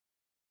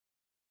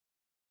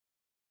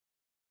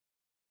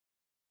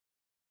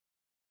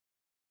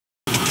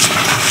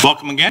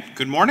Welcome again.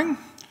 Good morning.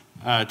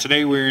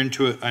 Today we're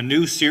into a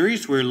new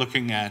series. We're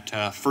looking at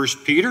 1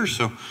 Peter,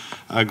 so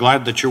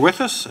glad that you're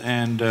with us,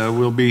 and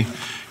we'll be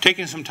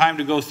taking some time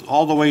to go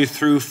all the way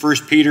through 1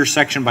 Peter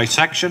section by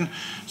section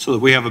so that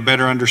we have a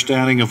better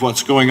understanding of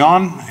what's going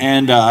on.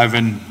 And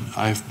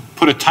I've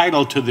put a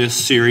title to this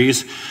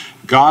series,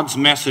 God's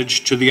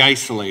Message to the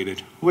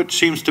Isolated, which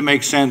seems to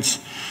make sense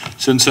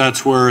since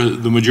that's where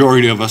the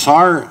majority of us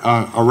are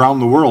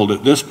around the world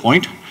at this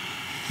point.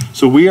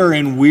 So we are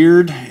in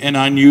weird and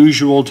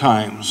unusual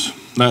times,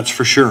 that's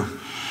for sure.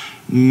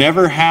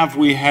 Never have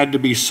we had to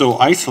be so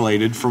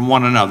isolated from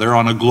one another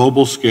on a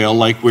global scale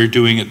like we're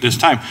doing at this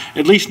time.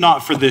 At least not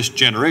for this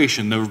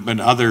generation. There have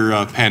been other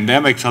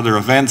pandemics, other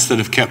events that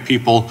have kept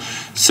people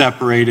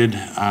separated,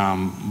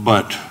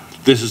 but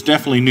this is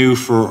definitely new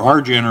for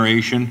our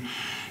generation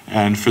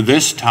and for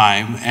this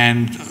time,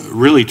 and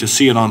really to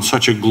see it on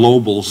such a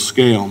global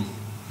scale.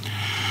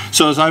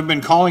 So as I've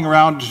been calling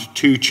around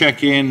to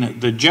check in,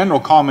 the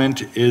general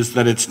comment is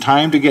that it's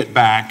time to get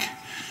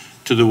back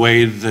to the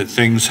way that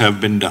things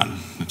have been done.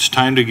 It's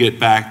time to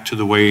get back to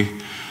the way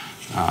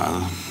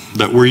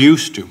that we're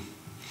used to.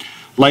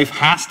 Life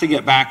has to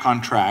get back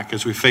on track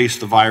as we face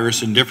the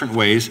virus in different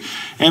ways,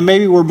 and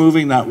maybe we're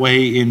moving that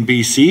way in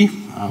BC.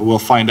 We'll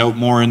find out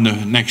more in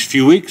the next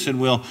few weeks, and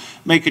we'll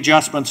make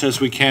adjustments as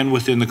we can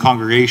within the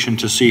congregation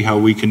to see how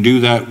we can do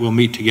that. We'll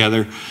meet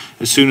together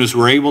as soon as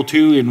we're able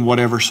to in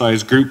whatever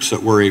size groups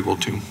that we're able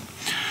to.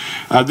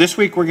 This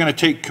week we're going to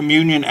take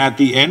communion at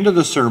the end of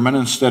the sermon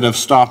instead of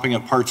stopping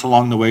at parts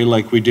along the way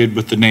like we did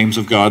with the Names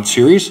of God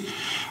series.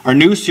 Our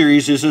new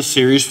series is a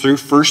series through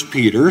 1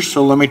 Peter,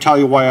 so let me tell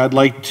you why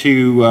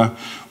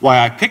why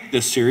I picked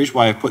this series,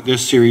 why I put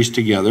this series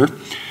together.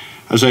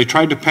 As I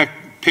tried to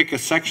pick a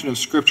section of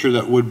Scripture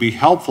that would be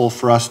helpful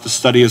for us to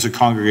study as a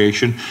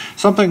congregation,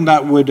 something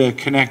that would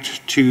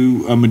connect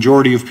to a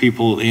majority of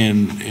people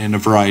in a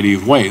variety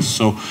of ways.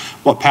 So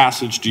what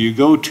passage do you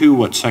go to?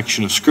 What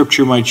section of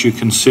Scripture might you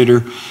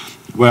consider?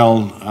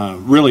 Well,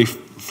 really,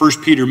 1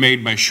 Peter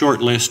made my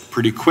short list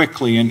pretty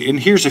quickly, and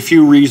here's a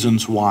few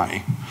reasons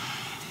why.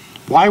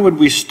 Why would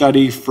we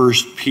study 1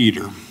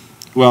 Peter?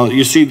 Well,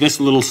 you see this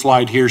little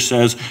slide here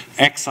says,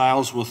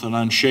 exiles with an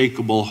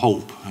unshakable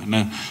hope.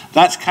 And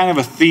that's kind of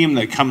a theme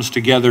that comes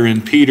together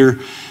in Peter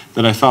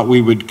that I thought we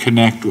would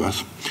connect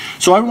with.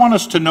 So I want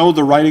us to know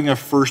the writing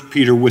of 1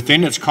 Peter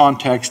within its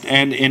context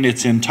and in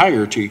its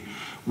entirety.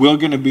 We're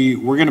going to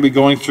be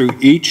going through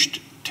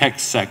each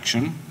text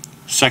section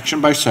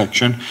by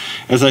section,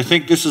 as I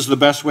think this is the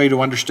best way to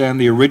understand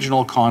the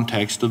original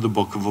context of the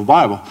book of the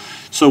Bible.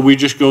 So we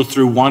just go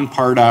through one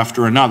part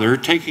after another,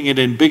 taking it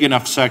in big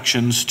enough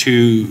sections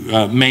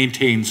to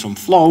maintain some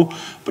flow,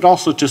 but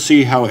also to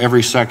see how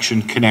every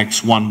section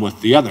connects one with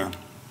the other.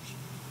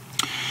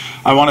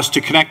 I want us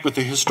to connect with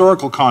the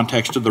historical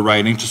context of the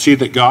writing to see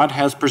that God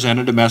has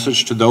presented a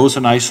message to those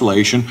in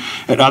isolation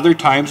at other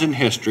times in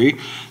history,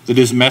 that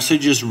his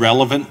message is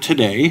relevant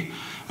today.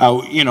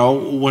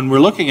 When we're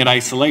looking at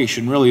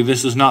isolation, really,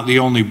 this is not the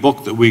only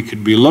book that we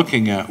could be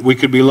looking at. We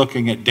could be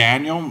looking at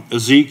Daniel,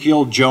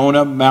 Ezekiel,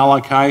 Jonah,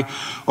 Malachi,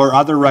 or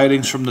other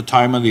writings from the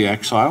time of the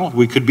exile.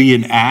 We could be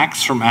in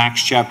Acts, from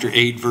Acts chapter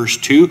 8, verse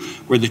 2,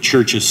 where the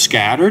church is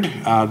scattered.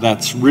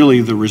 That's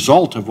really the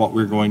result of what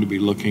we're going to be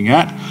looking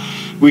at.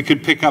 We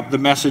could pick up the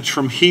message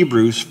from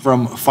Hebrews,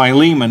 from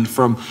Philemon,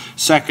 from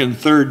 2nd,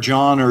 3rd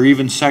John, or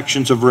even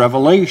sections of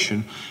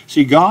Revelation.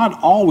 See, God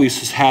always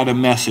has had a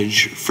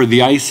message for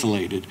the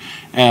isolated,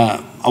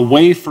 a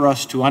way for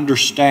us to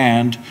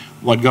understand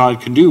what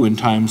God can do in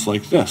times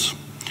like this.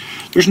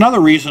 There's another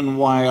reason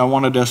why I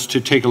wanted us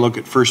to take a look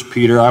at 1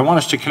 Peter. I want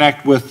us to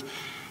connect with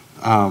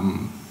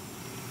the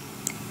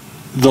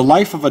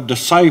life of a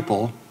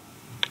disciple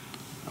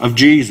of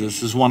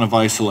Jesus is one of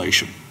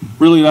isolation.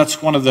 Really,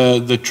 that's one of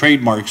the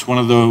trademarks, one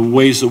of the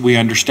ways that we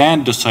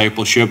understand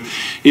discipleship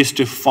is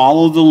to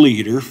follow the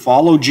leader,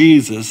 follow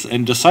Jesus,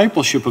 and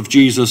discipleship of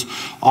Jesus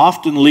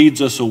often leads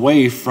us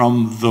away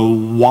from the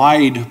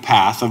wide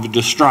path of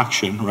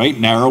destruction, right?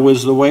 Narrow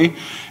is the way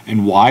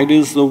and wide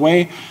is the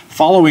way.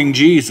 Following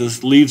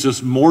Jesus leads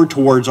us more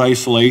towards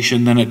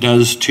isolation than it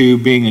does to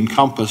being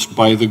encompassed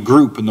by the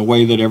group and the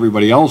way that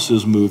everybody else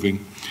is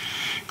moving.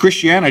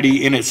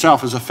 Christianity in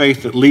itself is a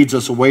faith that leads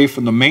us away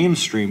from the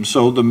mainstream.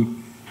 So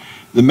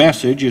the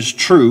message is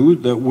true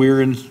that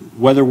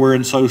whether we're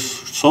in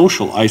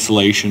social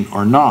isolation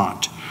or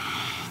not.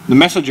 The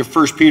message of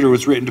 1 Peter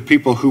was written to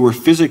people who were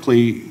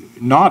physically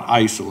not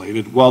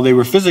isolated. Well, they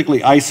were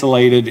physically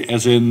isolated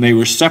as in they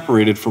were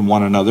separated from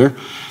one another,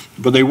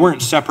 but they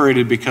weren't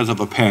separated because of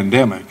a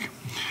pandemic.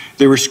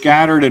 They were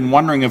scattered and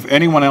wondering if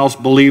anyone else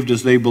believed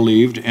as they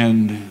believed,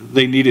 and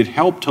they needed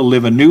help to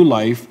live a new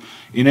life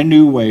in a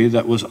new way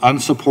that was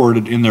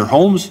unsupported in their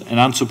homes and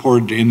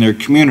unsupported in their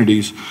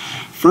communities.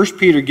 1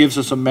 Peter gives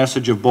us a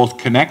message of both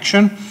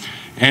connection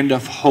and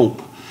of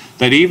hope.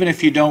 That even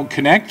if you don't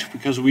connect,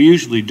 because we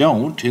usually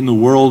don't in the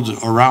world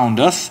around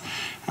us,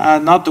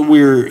 not that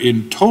we're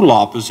in total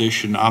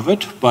opposition of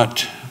it,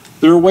 but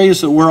there are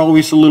ways that we're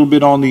always a little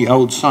bit on the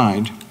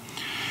outside.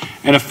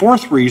 And a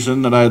fourth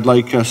reason that I'd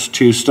like us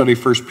to study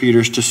 1 Peter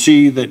is to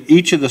see that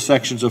each of the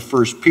sections of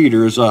 1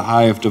 Peter, as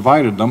I have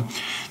divided them,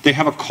 they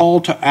have a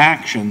call to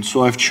action.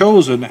 So I've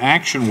chosen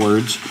action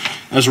words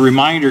as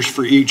reminders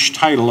for each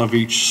title of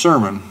each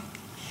sermon.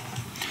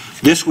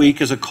 This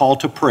week is a call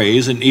to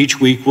praise, and each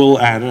week we'll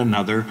add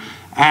another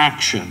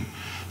action.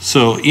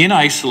 So in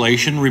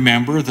isolation,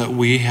 remember that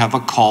we have a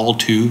call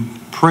to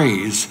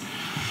praise.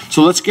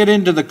 So let's get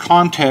into the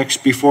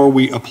context before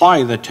we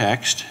apply the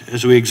text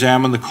as we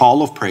examine the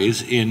call of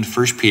praise in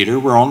 1 Peter.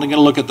 We're only going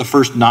to look at the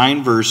first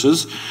 9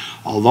 verses,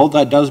 although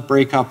that does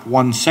break up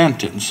one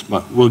sentence,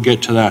 but we'll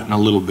get to that in a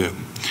little bit.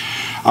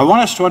 I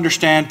want us to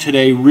understand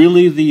today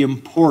really the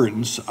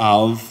importance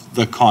of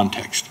the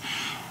context.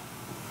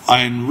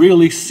 And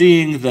really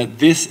seeing that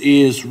this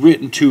is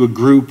written to a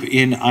group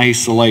in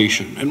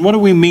isolation. And what do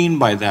we mean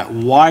by that?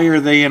 Why are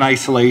they in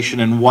isolation,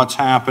 and what's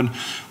happened?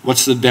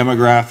 What's the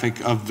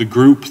demographic of the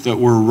group that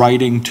we're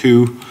writing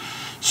to?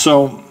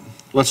 So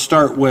let's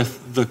start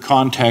with the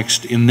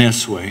context in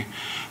this way.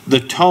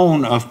 The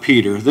tone of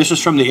Peter. This is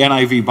from the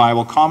NIV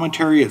Bible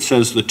commentary. It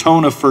says, the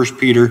tone of 1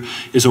 Peter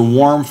is a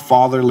warm,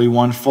 fatherly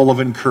one, full of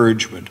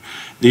encouragement.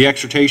 The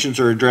exhortations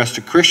are addressed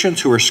to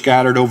Christians who are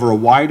scattered over a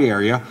wide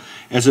area,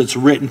 as it's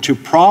written to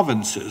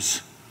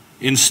provinces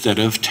instead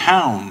of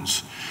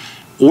towns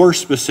or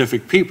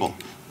specific people.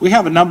 We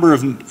have a number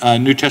of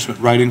New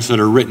Testament writings that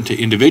are written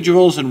to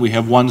individuals, and we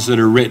have ones that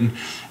are written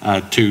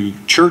to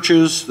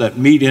churches that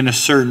meet in a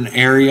certain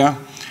area.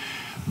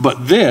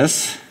 But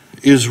this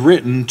is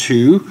written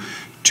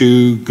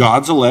to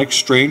God's elect,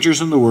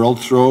 strangers in the world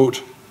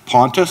throughout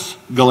Pontus,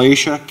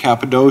 Galatia,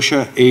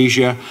 Cappadocia,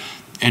 Asia,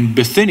 and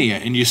Bithynia.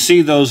 And you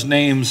see those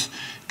names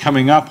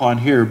coming up on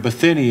here: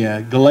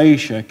 Bithynia,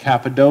 Galatia,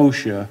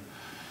 Cappadocia,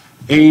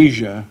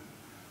 Asia.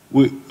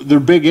 They're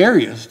big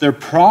areas. They're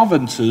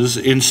provinces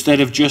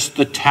instead of just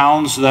the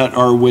towns that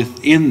are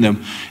within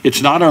them.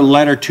 It's not a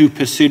letter to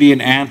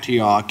Pisidian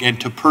Antioch and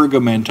to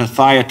Pergamum and to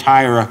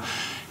Thyatira.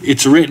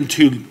 It's written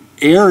to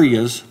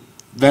areas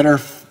that are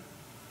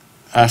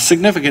a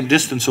significant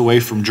distance away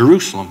from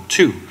Jerusalem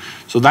too.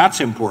 So that's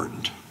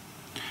important.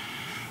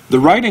 The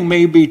writing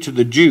may be to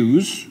the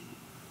Jews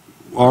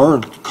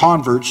or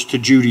converts to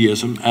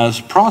Judaism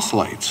as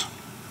proselytes.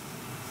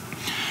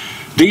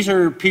 These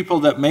are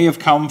people that may have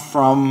come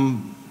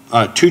from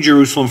to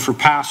Jerusalem for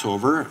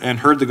Passover and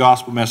heard the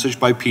gospel message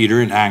by Peter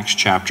in Acts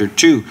chapter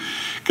 2,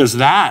 because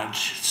that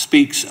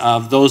speaks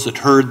of those that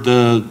heard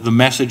the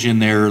message in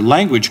their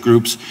language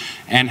groups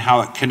and how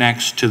it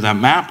connects to the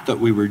map that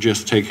we were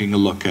just taking a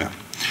look at.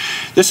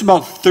 This is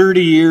about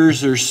 30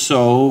 years or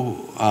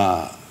so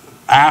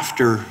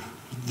after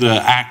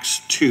the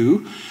Acts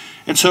 2.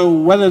 And so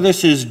whether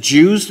this is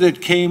Jews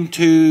that came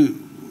into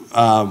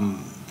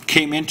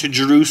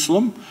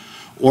Jerusalem,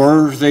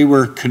 or they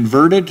were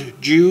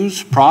converted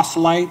Jews,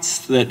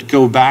 proselytes that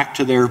go back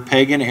to their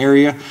pagan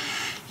area,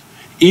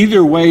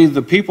 either way,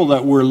 the people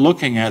that we're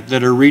looking at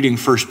that are reading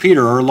 1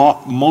 Peter are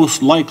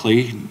most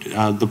likely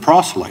the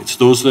proselytes,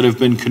 those that have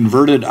been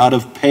converted out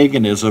of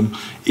paganism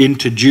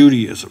into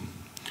Judaism.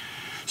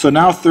 So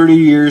now 30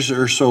 years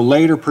or so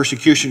later,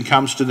 persecution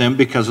comes to them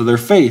because of their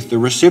faith. The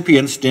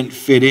recipients didn't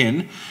fit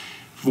in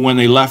when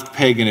they left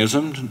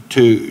paganism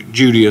to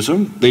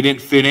Judaism. They didn't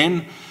fit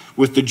in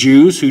with the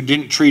Jews who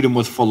didn't treat them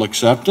with full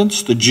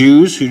acceptance. The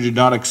Jews who did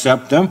not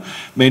accept them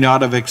may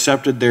not have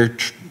accepted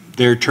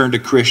their turn to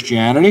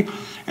Christianity.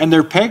 And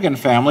their pagan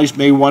families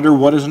may wonder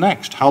what is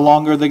next. How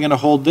long are they going to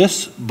hold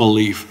this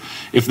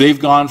belief? If they've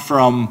gone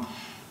from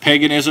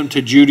paganism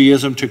to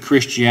Judaism to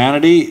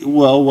Christianity,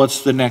 well,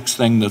 what's the next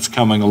thing that's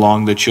coming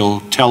along that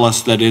you'll tell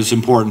us that is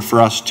important for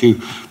us to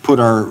put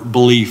our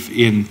belief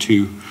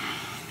into?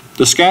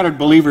 The scattered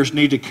believers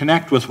need to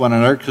connect with one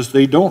another because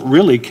they don't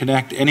really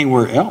connect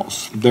anywhere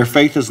else. Their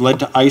faith has led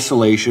to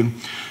isolation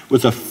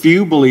with a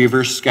few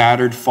believers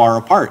scattered far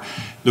apart.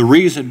 The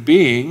reason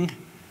being,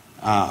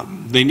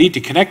 they need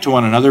to connect to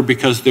one another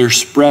because they're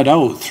spread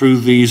out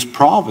through these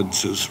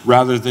provinces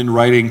rather than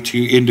writing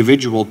to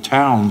individual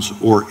towns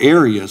or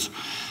areas.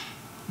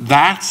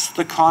 That's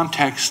the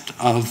context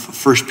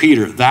of 1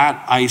 Peter,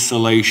 that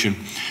isolation.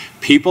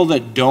 People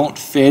that don't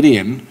fit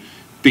in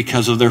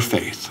because of their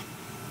faith.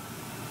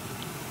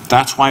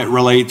 That's why it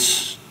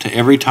relates to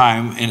every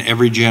time and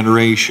every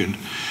generation.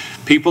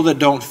 People that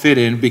don't fit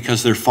in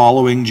because they're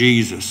following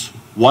Jesus.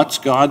 What's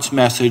God's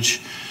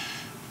message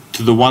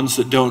to the ones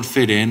that don't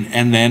fit in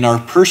and then are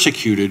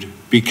persecuted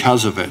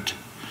because of it?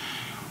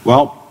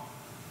 Well,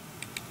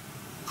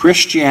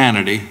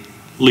 Christianity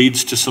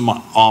leads to some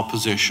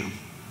opposition.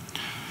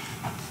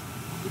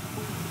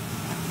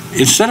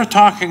 Instead of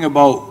talking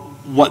about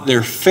what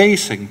they're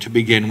facing to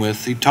begin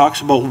with, he talks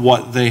about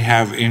what they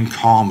have in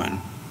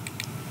common.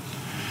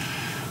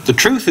 The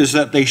truth is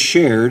that they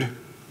shared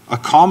a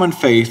common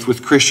faith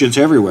with Christians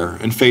everywhere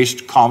and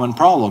faced common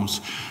problems.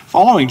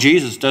 Following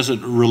Jesus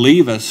doesn't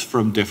relieve us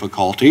from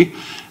difficulty.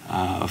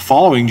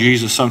 Following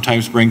Jesus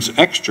sometimes brings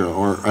extra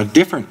or a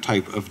different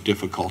type of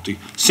difficulty.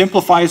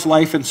 Simplifies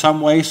life in some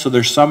way, so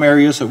there's some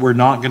areas that we're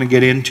not going to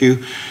get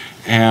into,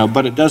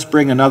 but it does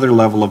bring another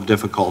level of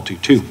difficulty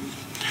too.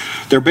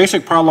 Their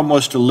basic problem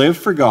was to live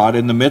for God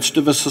in the midst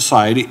of a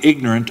society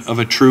ignorant of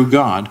a true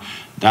God.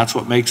 That's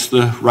what makes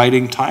the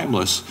writing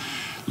timeless.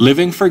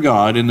 Living for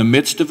God in the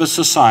midst of a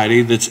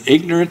society that's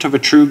ignorant of a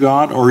true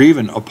God or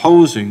even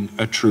opposing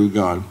a true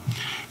God.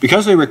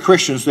 Because they were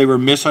Christians, they were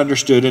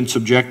misunderstood and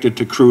subjected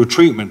to cruel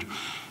treatment.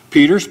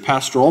 Peter's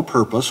pastoral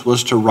purpose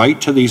was to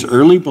write to these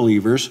early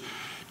believers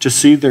to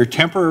see their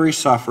temporary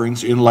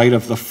sufferings in light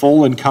of the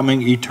full and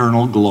coming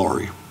eternal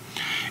glory.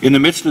 In the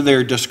midst of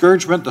their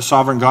discouragement, the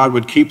sovereign God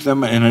would keep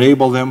them and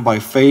enable them by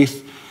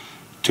faith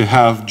to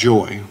have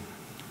joy.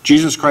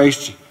 Jesus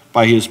Christ,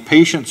 by his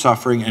patient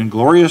suffering and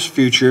glorious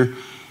future,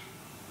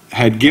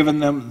 had given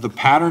them the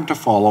pattern to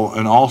follow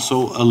and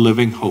also a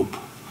living hope.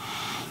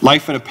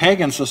 Life in a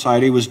pagan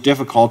society was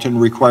difficult and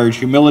required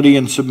humility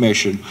and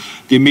submission.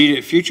 The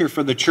immediate future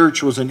for the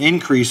church was an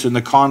increase in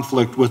the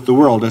conflict with the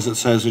world, as it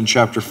says in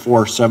chapter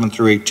 4, 7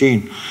 through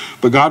 18.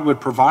 But God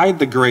would provide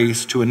the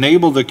grace to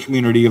enable the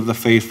community of the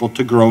faithful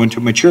to grow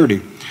into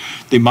maturity.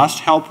 They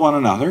must help one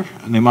another,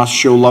 and they must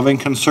show loving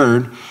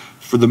concern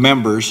for the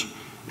members,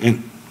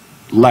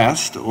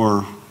 lest,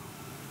 or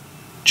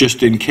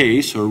just in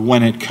case, or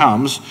when it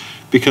comes,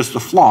 because the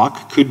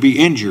flock could be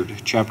injured.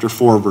 Chapter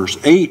 4, verse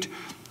 8.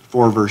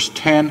 4 verse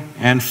 10,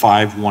 and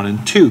 5, 1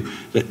 and 2,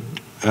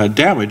 that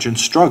damage and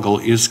struggle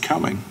is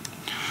coming.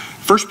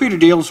 1 Peter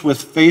deals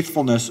with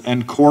faithfulness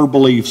and core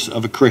beliefs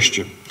of a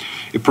Christian.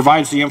 It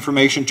provides the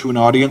information to an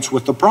audience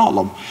with the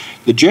problem.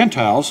 The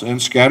Gentiles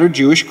and scattered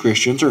Jewish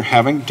Christians are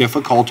having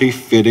difficulty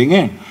fitting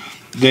in.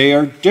 They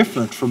are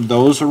different from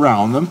those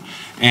around them,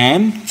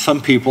 and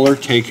some people are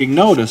taking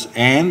notice,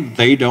 and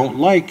they don't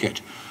like it.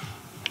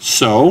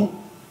 So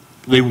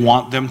they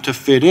want them to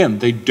fit in.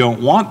 They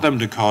don't want them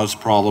to cause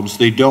problems.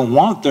 They don't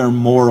want their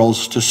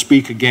morals to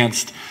speak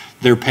against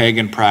their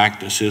pagan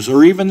practices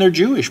or even their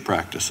Jewish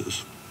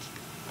practices.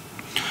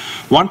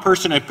 One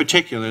person in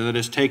particular that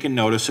has taken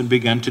notice and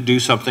begun to do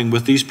something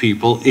with these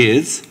people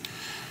is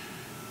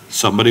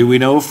somebody we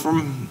know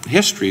from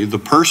history. The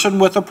person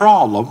with a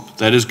problem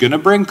that is going to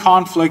bring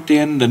conflict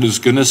in, that is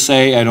going to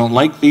say, I don't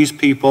like these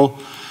people,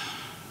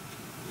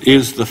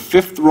 is the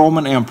 5th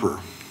Roman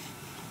emperor.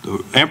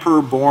 The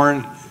emperor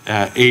born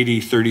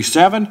AD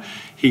 37.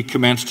 He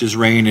commenced his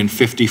reign in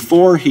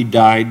 54. He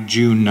died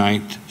June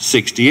 9th,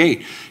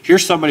 68.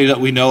 Here's somebody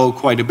that we know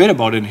quite a bit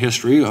about in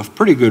history, a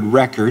pretty good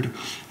record,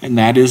 and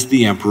that is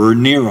the Emperor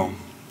Nero.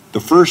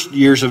 The first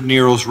years of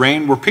Nero's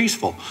reign were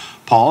peaceful.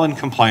 Paul, in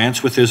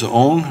compliance with his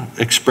own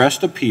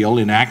expressed appeal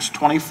in Acts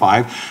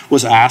 25,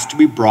 was asked to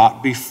be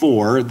brought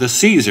before the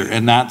Caesar,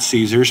 and that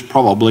Caesar's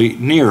probably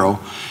Nero.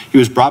 He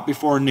was brought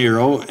before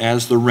Nero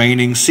as the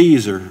reigning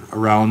Caesar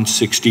around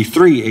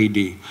 63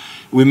 AD.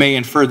 We may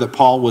infer that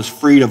Paul was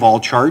freed of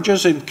all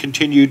charges and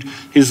continued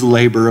his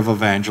labor of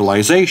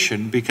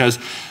evangelization, because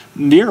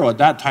Nero at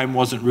that time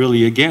wasn't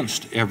really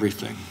against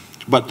everything.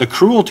 But the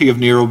cruelty of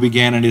Nero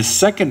began in his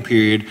second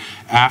period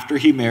after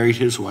he married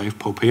his wife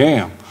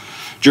Poppaea.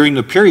 During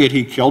the period,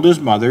 he killed his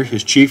mother,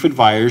 his chief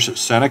advisors,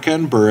 Seneca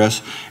and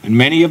Burrus, and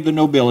many of the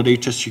nobility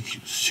to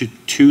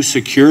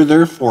secure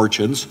their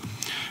fortunes.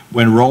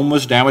 When Rome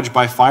was damaged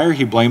by fire,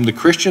 he blamed the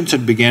Christians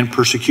and began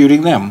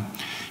persecuting them.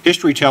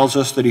 History tells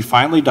us that he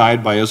finally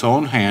died by his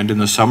own hand in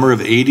the summer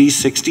of AD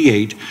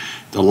 68,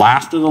 the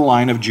last of the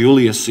line of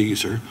Julius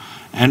Caesar,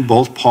 and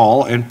both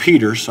Paul and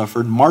Peter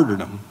suffered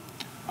martyrdom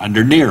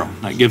under Nero.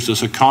 That gives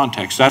us a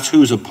context. That's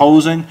who's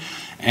opposing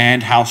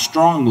and how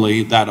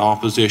strongly that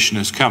opposition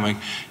is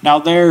coming. Now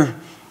they're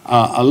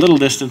a little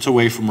distance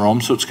away from Rome,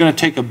 so it's going to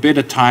take a bit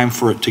of time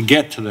for it to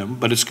get to them,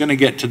 but it's going to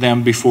get to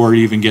them before it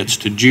even gets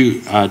to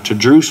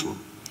Jerusalem.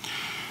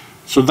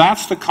 So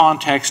that's the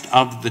context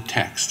of the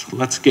text.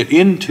 Let's get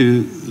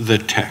into the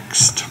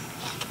text.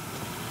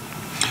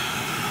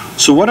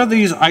 So what are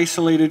these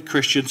isolated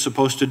Christians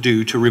supposed to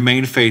do to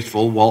remain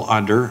faithful while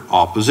under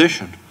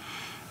opposition?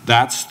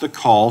 That's the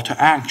call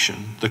to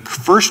action. The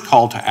first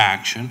call to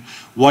action,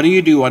 what do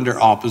you do under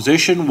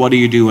opposition? What do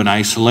you do in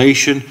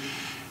isolation?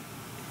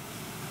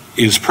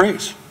 Is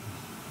praise.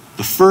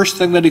 The first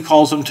thing that he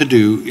calls them to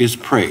do is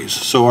praise.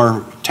 So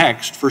our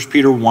text, 1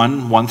 Peter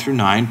 1, 1 through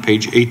 9,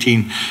 page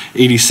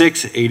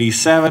 1886,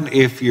 87,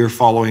 if you're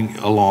following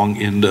along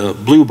in the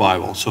Blue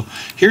Bible. So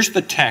here's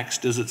the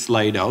text as it's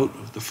laid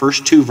out, the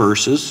first 2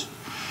 verses.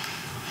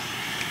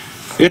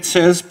 It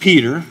says,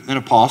 Peter, an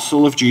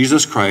apostle of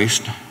Jesus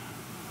Christ,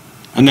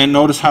 and then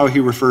notice how he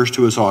refers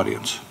to his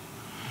audience.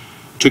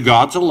 To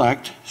God's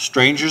elect,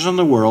 strangers in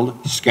the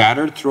world,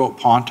 scattered throughout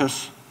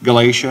Pontus,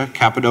 Galatia,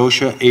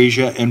 Cappadocia,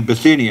 Asia, and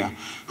Bithynia,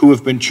 who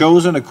have been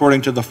chosen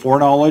according to the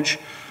foreknowledge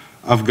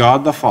of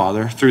God the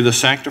Father through the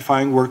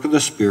sanctifying work of the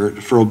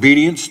Spirit for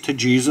obedience to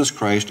Jesus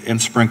Christ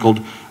and sprinkled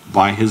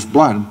by his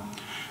blood.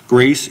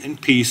 Grace and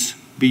peace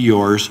be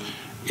yours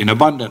in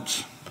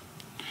abundance.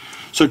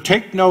 So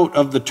take note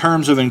of the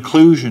terms of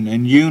inclusion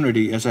and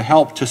unity as a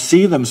help to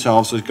see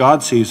themselves as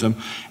God sees them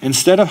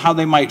instead of how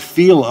they might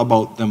feel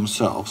about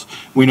themselves.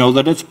 We know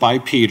that it's by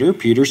Peter.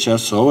 Peter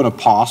says so, an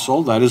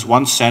apostle, that is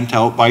one sent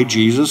out by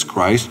Jesus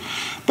Christ.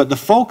 But the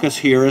focus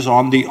here is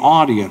on the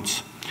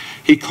audience.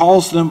 He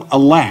calls them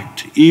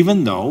elect,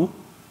 even though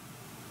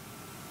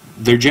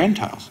they're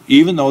Gentiles,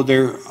 even though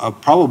they're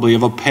probably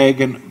of a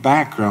pagan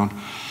background.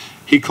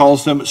 He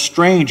calls them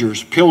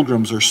strangers,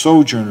 pilgrims, or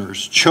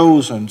sojourners,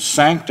 chosen,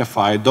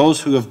 sanctified,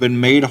 those who have been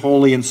made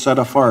holy and set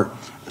apart,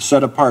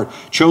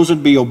 chosen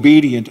to be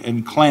obedient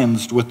and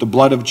cleansed with the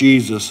blood of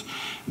Jesus.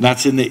 And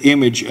that's in the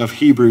image of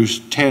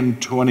Hebrews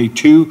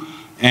 10:22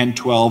 and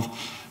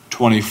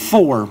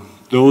 12:24.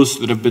 Those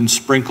that have been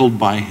sprinkled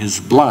by his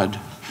blood,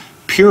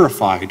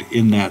 purified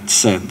in that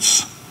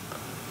sense.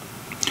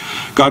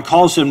 God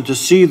calls them to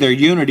see their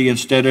unity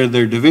instead of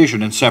their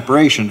division and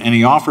separation, and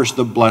he offers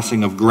the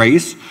blessing of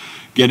grace,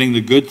 getting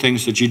the good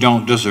things that you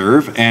don't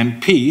deserve,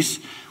 and peace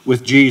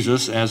with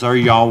Jesus as our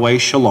Yahweh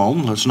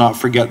Shalom. Let's not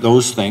forget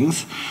those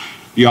things.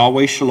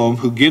 Yahweh Shalom,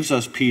 who gives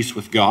us peace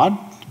with God,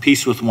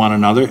 peace with one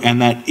another, and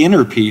that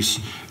inner peace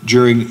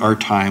during our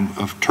time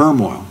of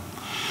turmoil.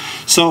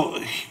 So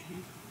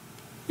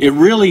it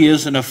really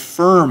is an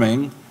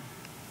affirming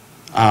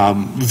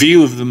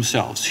view of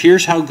themselves.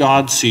 Here's how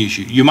God sees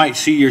you. You might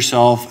see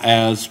yourself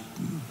as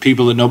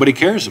people that nobody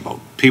cares about,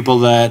 people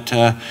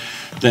that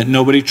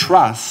nobody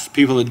trusts,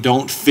 people that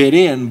don't fit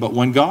in. But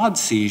when God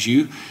sees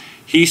you,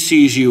 he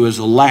sees you as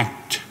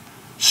elect,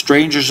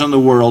 strangers in the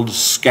world,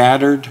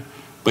 scattered,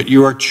 but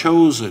you are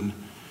chosen,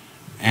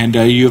 and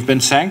you have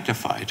been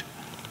sanctified,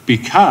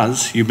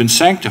 because you've been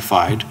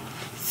sanctified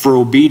for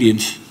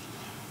obedience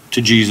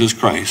to Jesus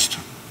Christ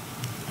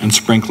and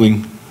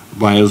sprinkling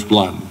by his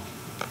blood.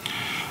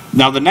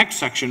 Now the next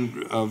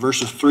section,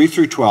 verses 3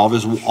 through 12,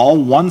 is all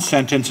one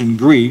sentence in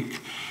Greek,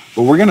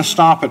 but we're going to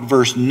stop at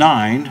verse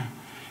 9.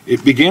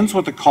 It begins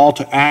with a call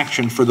to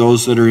action for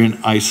those that are in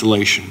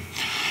isolation.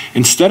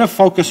 Instead of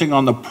focusing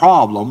on the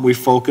problem, we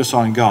focus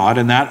on God,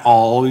 and that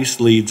always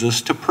leads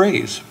us to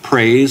praise.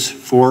 Praise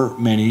for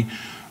many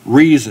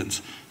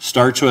reasons.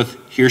 Starts with,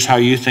 here's how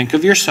you think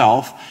of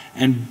yourself,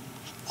 and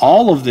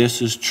all of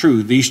this is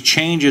true. These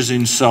changes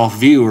in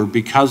self-view are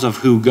because of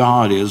who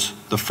God is,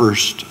 the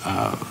first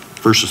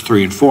verses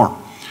 3 and 4.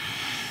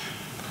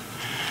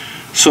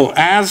 So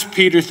as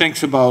Peter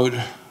thinks about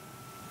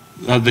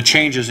the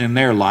changes in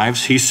their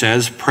lives, he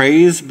says,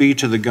 "Praise be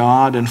to the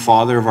God and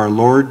Father of our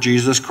Lord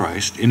Jesus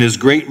Christ. In his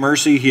great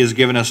mercy, he has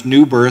given us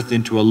new birth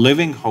into a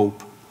living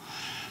hope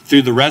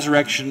through the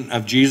resurrection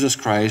of Jesus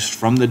Christ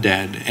from the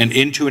dead, and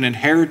into an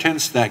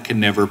inheritance that can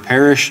never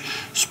perish,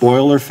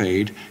 spoil, or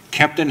fade,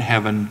 kept in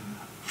heaven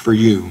for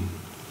you."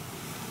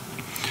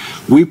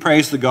 We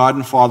praise the God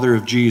and Father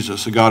of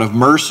Jesus, a God of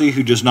mercy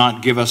who does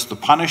not give us the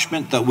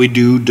punishment that we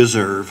do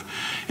deserve.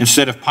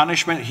 Instead of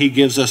punishment, he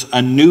gives us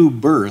a new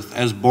birth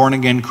as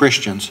born-again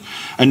Christians,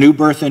 a new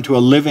birth into a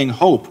living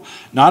hope,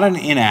 not an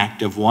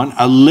inactive one,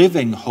 a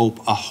living hope,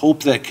 a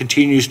hope that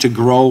continues to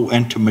grow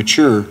and to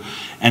mature.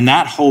 And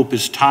that hope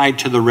is tied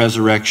to the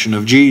resurrection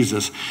of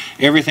Jesus.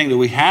 Everything that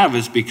we have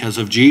is because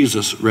of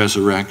Jesus'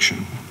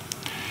 resurrection.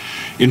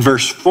 In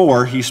verse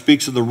 4, he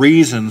speaks of the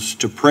reasons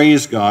to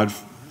praise God,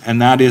 and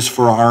that is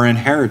for our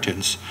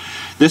inheritance.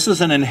 This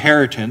is an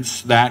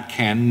inheritance that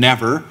can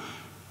never,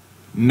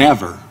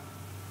 never,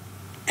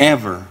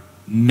 ever,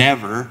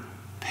 never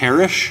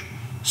perish,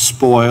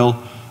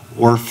 spoil,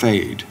 or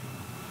fade.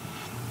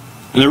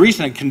 And the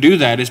reason it can do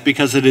that is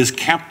because it is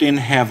kept in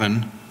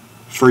heaven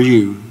for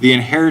you. The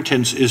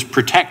inheritance is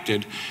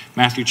protected.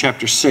 Matthew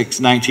chapter 6,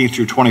 19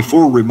 through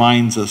 24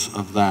 reminds us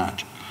of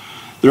that.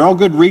 They're all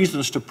good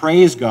reasons to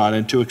praise God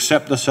and to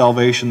accept the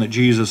salvation that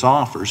Jesus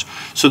offers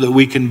so that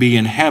we can be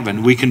in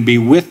heaven. We can be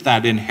with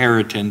that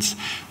inheritance.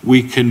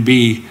 We can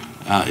be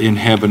in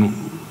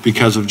heaven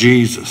because of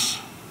Jesus.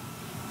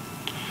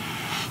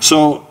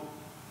 So,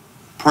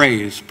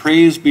 praise.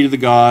 Praise be to the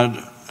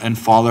God and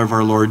Father of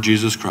our Lord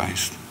Jesus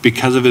Christ.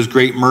 Because of his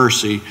great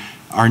mercy,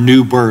 our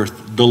new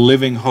birth, the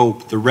living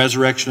hope, the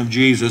resurrection of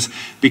Jesus,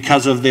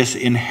 because of this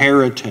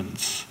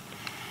inheritance.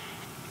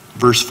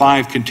 Verse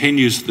 5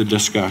 continues the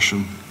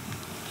discussion.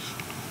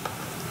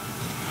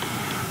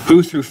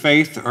 Who through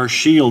faith are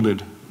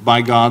shielded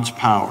by God's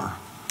power.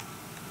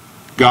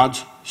 God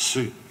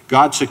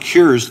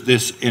secures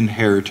this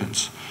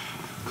inheritance.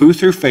 Who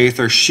through faith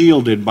are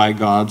shielded by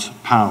God's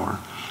power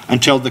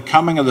until the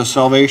coming of the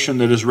salvation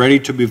that is ready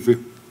to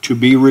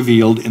be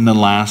revealed in the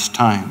last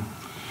time.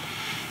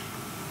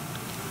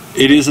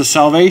 It is a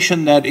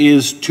salvation that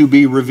is to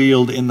be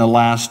revealed in the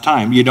last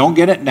time. You don't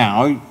get it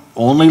now,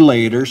 only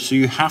later, so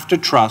you have to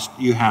trust,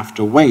 you have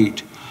to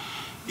wait.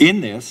 In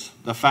this,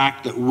 the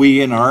fact that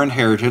we in our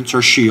inheritance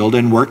are shielded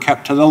and we're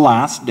kept to the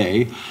last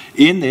day,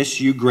 in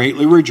this you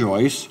greatly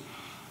rejoice.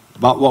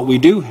 But what we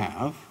do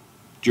have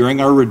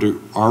during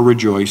our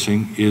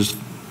rejoicing is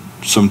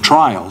some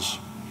trials.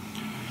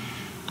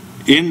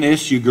 In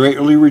this you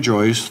greatly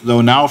rejoice,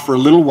 though now for a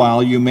little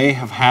while you may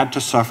have had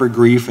to suffer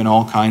grief in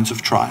all kinds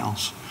of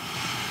trials.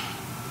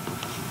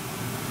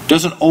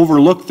 Doesn't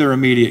overlook their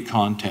immediate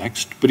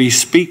context, but he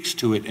speaks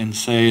to it and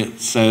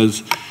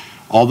says,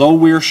 although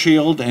we're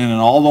shielded and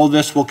although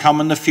this will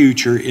come in the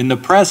future, in the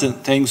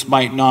present things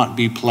might not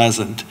be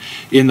pleasant.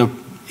 In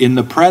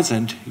the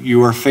present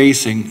you are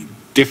facing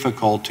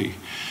difficulty.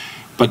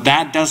 But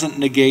that doesn't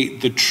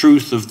negate the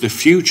truth of the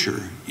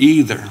future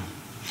either.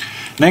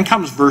 And then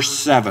comes verse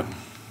 7.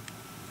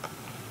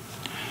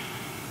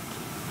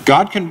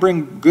 God can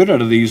bring good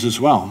out of these as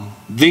well.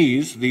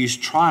 These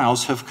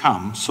trials have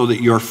come so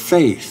that your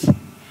faith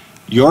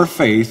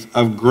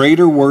of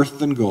greater worth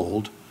than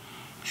gold,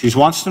 she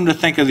wants them to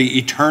think of the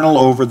eternal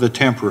over the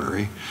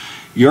temporary,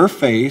 your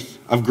faith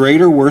of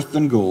greater worth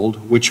than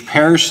gold, which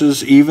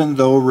perishes even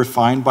though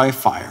refined by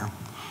fire.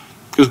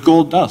 Because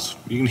gold does.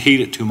 You can heat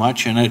it too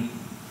much and it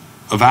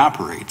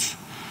evaporates.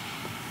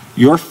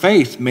 Your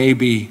faith may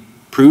be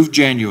proved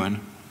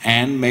genuine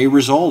and may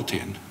result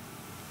in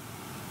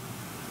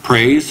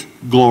praise,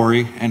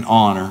 glory, and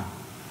honor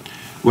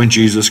when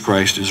Jesus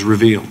Christ is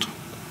revealed.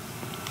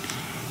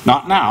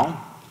 Not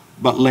now,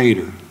 but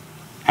later.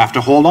 Have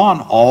to hold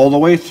on all the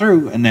way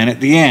through, and then at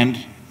the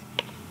end,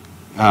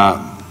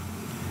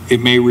 it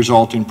may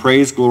result in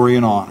praise, glory,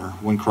 and honor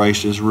when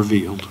Christ is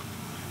revealed.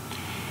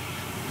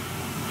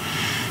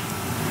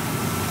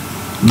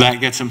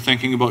 That gets him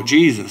thinking about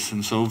Jesus.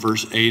 And so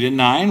verse 8 and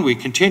 9, we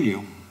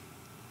continue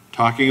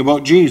talking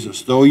about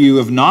Jesus. Though you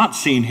have not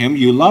seen him,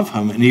 you love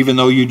him. And even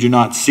though you do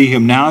not see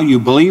him now, you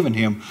believe in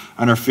him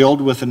and are filled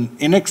with an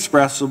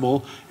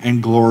inexpressible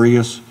and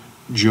glorious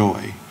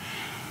joy.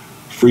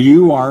 For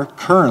you are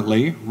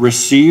currently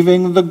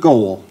receiving the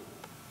goal.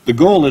 The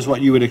goal is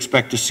what you would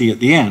expect to see at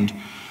the end.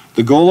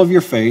 The goal of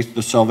your faith,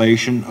 the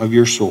salvation of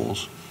your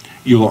souls.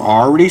 You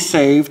are already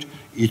saved.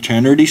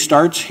 Eternity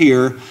starts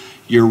here.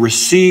 You're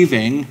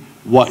receiving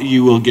what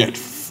you will get,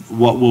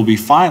 what will be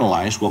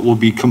finalized, what will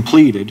be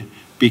completed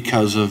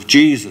because of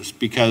Jesus.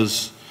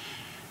 Because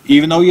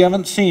even though you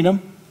haven't seen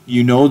him,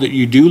 you know that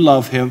you do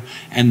love him,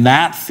 and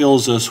that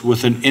fills us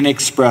with an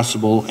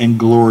inexpressible and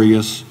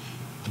glorious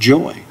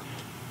joy.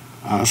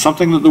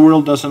 Something that the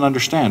world doesn't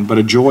understand, but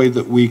a joy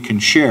that we can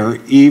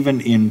share even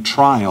in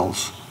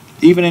trials,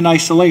 even in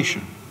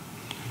isolation.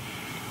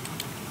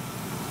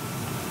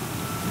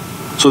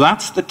 So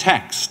that's the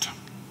text.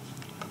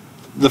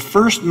 The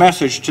first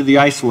message to the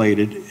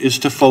isolated is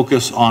to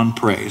focus on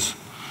praise.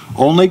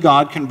 Only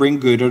God can bring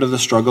good out of the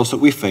struggles that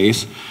we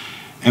face,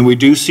 and we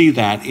do see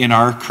that in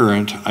our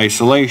current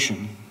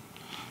isolation.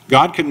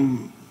 God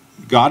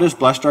has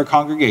blessed our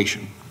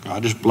congregation.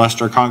 God has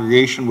blessed our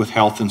congregation with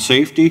health and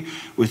safety,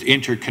 with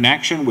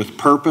interconnection, with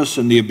purpose,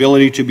 and the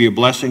ability to be a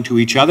blessing to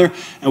each other,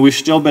 and we've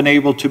still been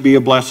able to be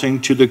a blessing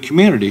to the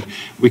community.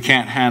 We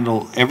can't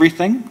handle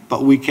everything,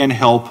 but we can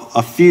help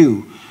a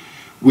few.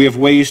 We have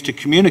ways to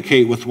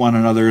communicate with one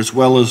another as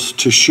well as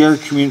to share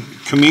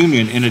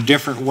communion in a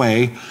different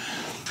way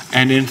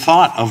and in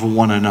thought of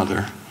one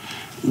another.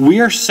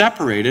 We are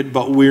separated,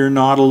 but we're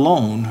not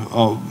alone,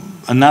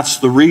 and that's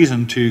the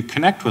reason to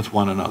connect with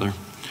one another.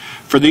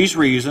 For these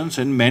reasons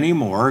and many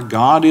more,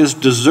 God is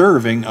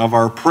deserving of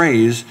our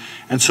praise,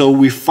 and so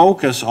we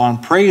focus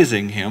on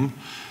praising him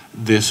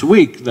this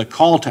week. The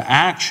call to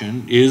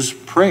action is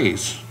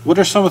praise. What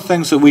are some of the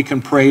things that we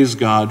can praise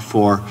God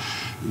for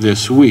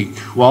this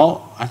week?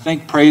 Well, I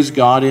think praise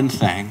God in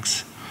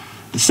thanks.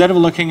 Instead of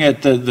looking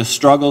at the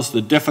struggles,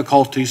 the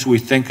difficulties, we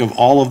think of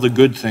all of the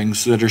good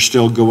things that are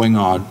still going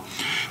on.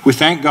 We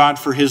thank God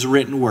for his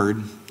written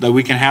word, that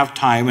we can have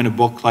time in a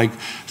book like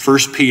 1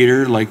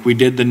 Peter, like we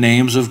did the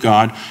names of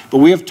God, but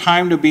we have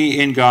time to be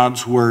in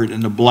God's word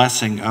and the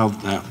blessing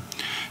of that.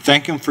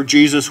 Thank him for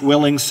Jesus'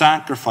 willing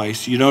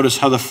sacrifice. You notice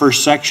how the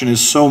first section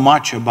is so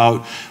much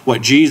about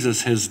what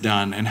Jesus has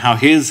done and how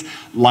his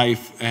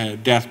life,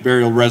 death,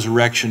 burial,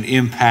 resurrection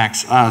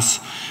impacts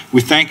us.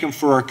 We thank him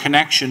for our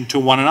connection to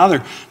one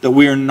another, that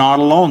we are not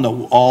alone,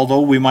 that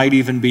although we might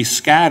even be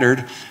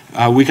scattered,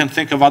 we can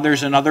think of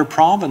others in other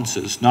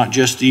provinces, not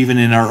just even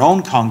in our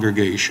own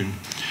congregation.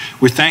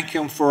 We thank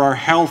him for our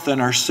health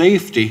and our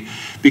safety,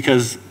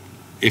 because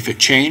if it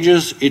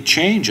changes, it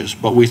changes.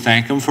 But we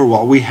thank him for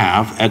what we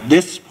have at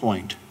this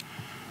point.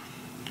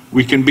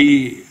 We can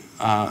be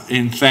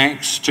in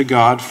thanks to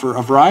God for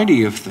a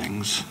variety of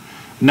things.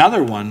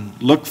 Another one,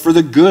 look for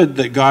the good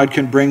that God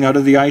can bring out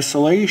of the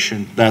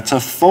isolation. That's a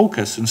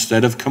focus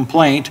instead of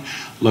complaint.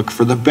 Look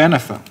for the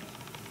benefit.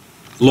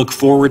 Look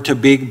forward to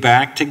being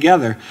back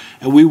together.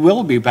 And we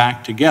will be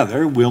back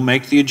together. We'll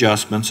make the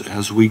adjustments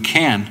as we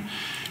can.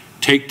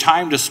 Take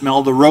time to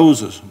smell the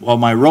roses. Well,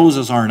 my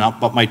roses aren't up,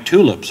 but my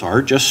tulips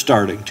are just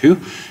starting to.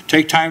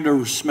 Take time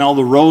to smell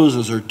the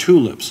roses or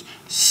tulips.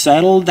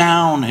 Settle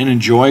down and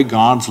enjoy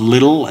God's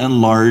little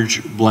and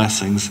large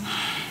blessings.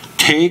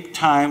 Take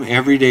time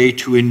every day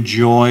to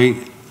enjoy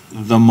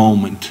the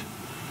moment.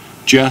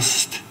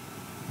 Just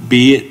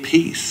be at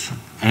peace,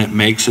 and it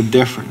makes a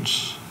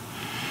difference.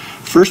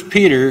 1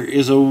 Peter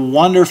is a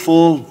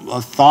wonderful,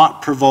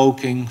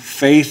 thought-provoking,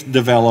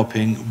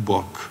 faith-developing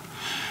book.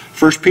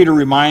 1 Peter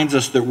reminds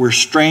us that we're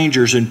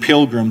strangers and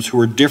pilgrims who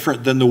are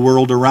different than the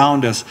world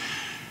around us,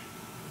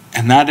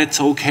 and that it's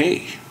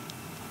okay.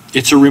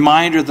 It's a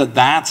reminder that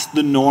that's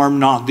the norm,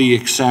 not the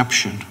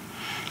exception.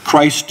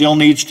 Christ still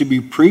needs to be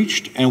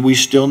preached, and we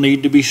still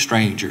need to be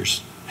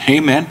strangers.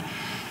 Amen.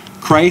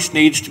 Christ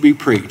needs to be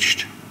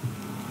preached,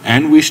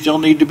 and we still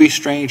need to be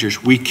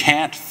strangers. We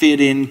can't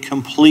fit in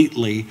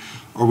completely,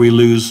 or we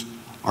lose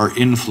our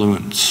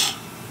influence.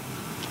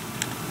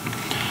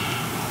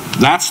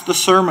 That's the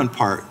sermon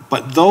part.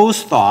 But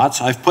those thoughts,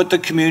 I've put the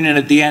communion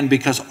at the end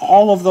because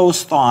all of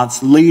those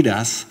thoughts lead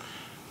us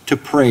to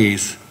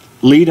praise,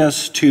 lead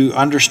us to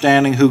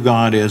understanding who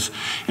God is.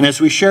 And as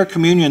we share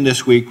communion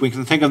this week, we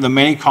can think of the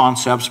many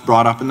concepts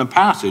brought up in the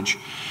passage.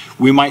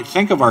 We might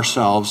think of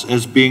ourselves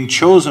as being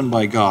chosen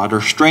by God, or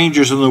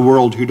strangers in the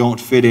world who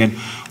don't fit in,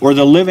 or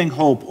the living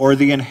hope, or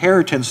the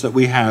inheritance that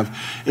we have,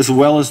 as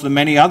well as the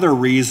many other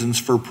reasons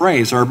for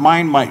praise. Our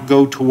mind might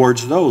go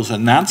towards those,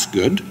 and that's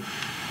good.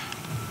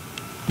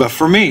 But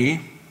for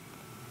me,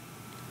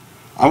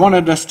 I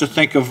wanted us to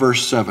think of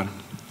verse 7.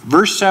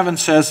 Verse 7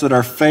 says that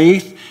our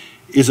faith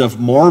is of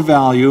more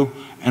value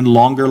and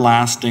longer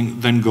lasting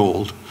than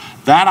gold.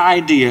 That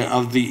idea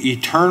of the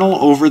eternal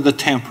over the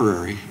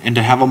temporary, and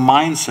to have a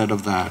mindset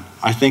of that,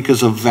 I think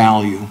is of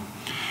value.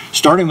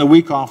 Starting the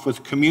week off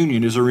with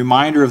communion is a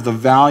reminder of the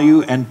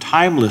value and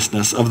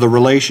timelessness of the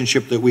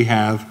relationship that we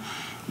have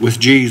with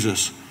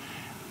Jesus.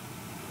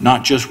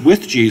 Not just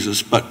with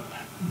Jesus, but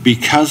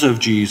because of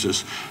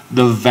Jesus.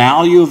 The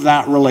value of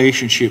that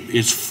relationship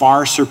is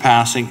far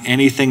surpassing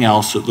anything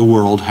else that the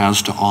world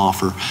has to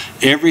offer.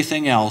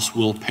 Everything else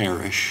will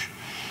perish.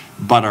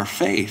 But our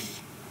faith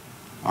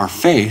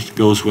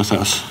goes with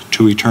us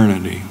to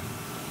eternity.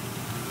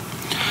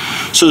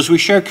 So as we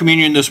share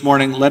communion this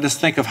morning, let us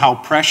think of how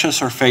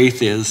precious our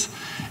faith is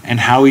and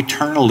how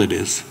eternal it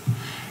is.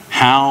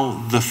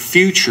 How the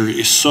future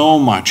is so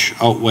much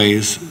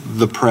outweighs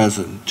the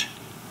present.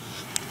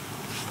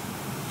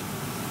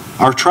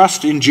 Our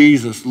trust in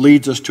Jesus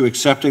leads us to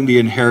accepting the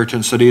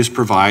inheritance that he has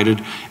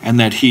provided and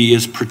that he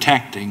is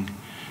protecting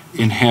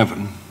in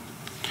heaven.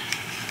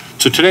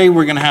 So today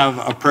we're going to have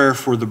a prayer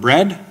for the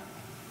bread.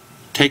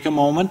 Take a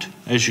moment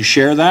as you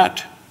share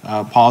that,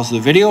 pause the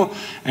video,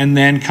 and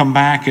then come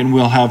back and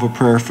we'll have a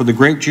prayer for the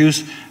grape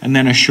juice and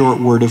then a short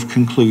word of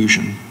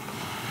conclusion.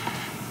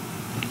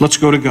 Let's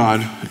go to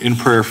God in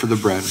prayer for the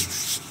bread.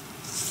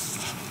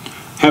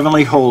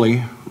 Heavenly,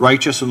 holy,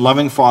 righteous, and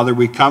loving Father,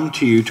 we come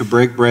to you to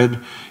break bread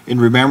in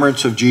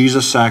remembrance of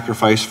Jesus'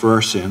 sacrifice for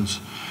our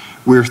sins.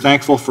 We are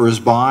thankful for his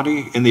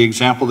body and the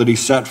example that he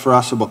set for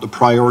us about the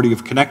priority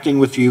of connecting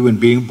with you and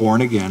being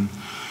born again.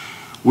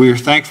 We are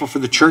thankful for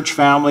the church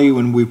family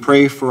when we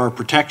pray for our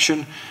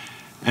protection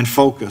and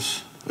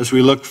focus as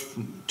we look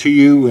to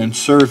you and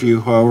serve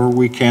you however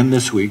we can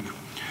this week.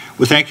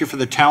 We thank you for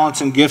the talents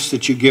and gifts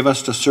that you give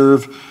us to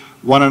serve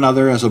one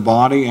another as a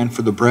body, and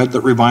for the bread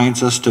that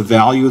reminds us to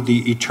value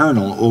the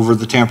eternal over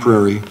the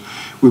temporary.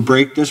 We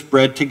break this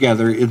bread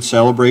together in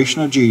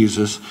celebration of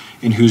Jesus,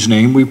 in whose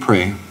name we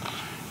pray.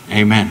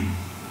 Amen.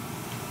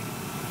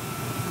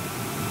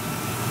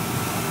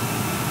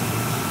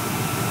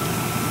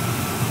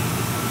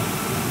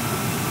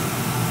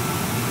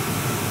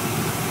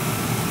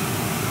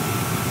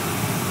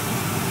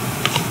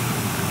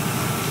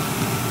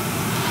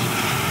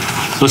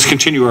 Let's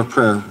continue our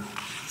prayer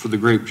for the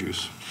grape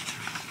juice.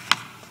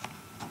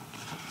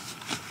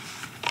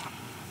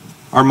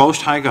 Our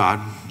Most High God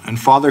and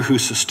Father, who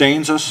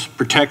sustains us,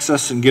 protects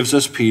us, and gives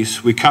us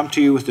peace, we come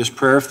to you with this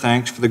prayer of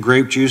thanks for the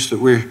grape juice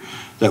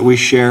that we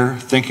share,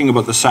 thinking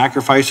about the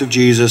sacrifice of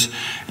Jesus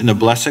and the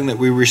blessing that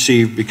we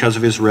receive because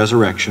of his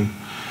resurrection.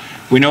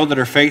 We know that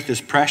our faith is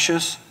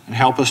precious, and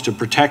help us to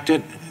protect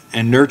it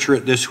and nurture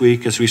it this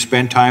week as we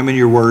spend time in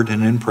your word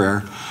and in prayer.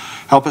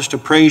 Help us to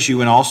praise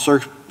you in all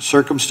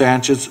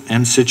circumstances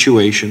and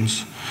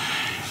situations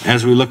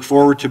as we look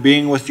forward to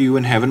being with you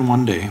in heaven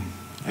one day.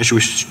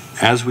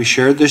 As we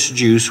share this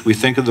juice, we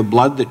think of the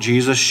blood that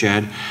Jesus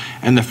shed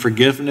and the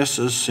forgiveness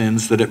of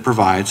sins that it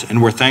provides,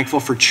 and we're thankful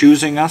for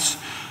choosing us,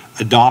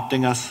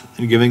 adopting us,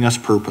 and giving us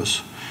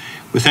purpose.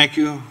 We thank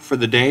you for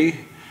the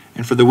day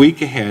and for the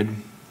week ahead,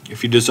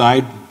 if you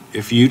decide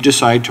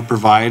to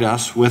provide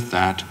us with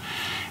that.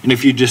 And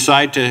if you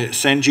decide to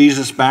send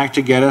Jesus back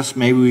to get us,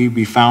 may we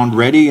be found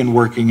ready and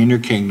working in your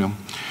kingdom.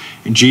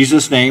 In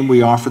Jesus' name,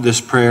 we offer this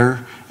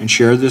prayer and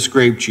share this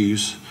grape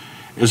juice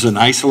as an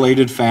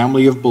isolated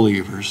family of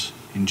believers.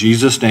 In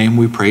Jesus' name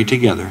we pray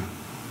together.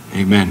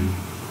 Amen.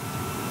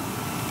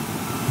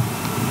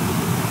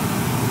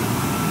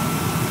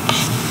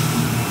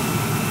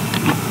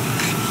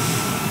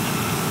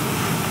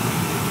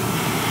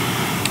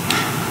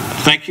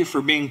 Thank you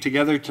for being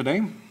together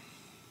today.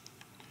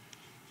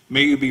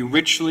 May you be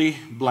richly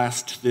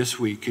blessed this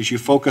week as you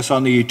focus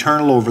on the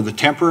eternal over the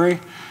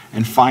temporary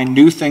and find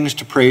new things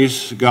to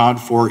praise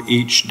God for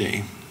each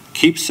day.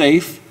 Keep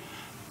safe.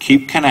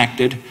 Keep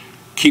connected,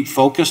 keep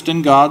focused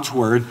in God's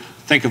word.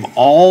 Think of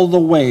all the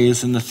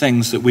ways and the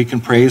things that we can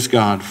praise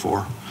God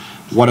for.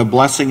 What a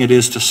blessing it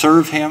is to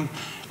serve him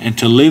and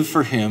to live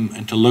for him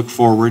and to look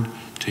forward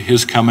to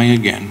his coming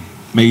again.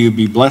 May you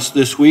be blessed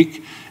this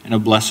week and a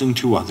blessing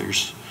to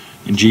others.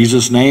 In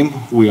Jesus' name,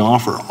 we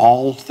offer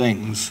all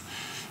things,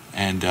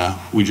 and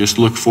we just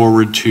look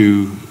forward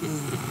to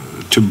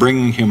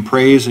bringing him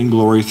praise and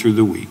glory through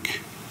the week.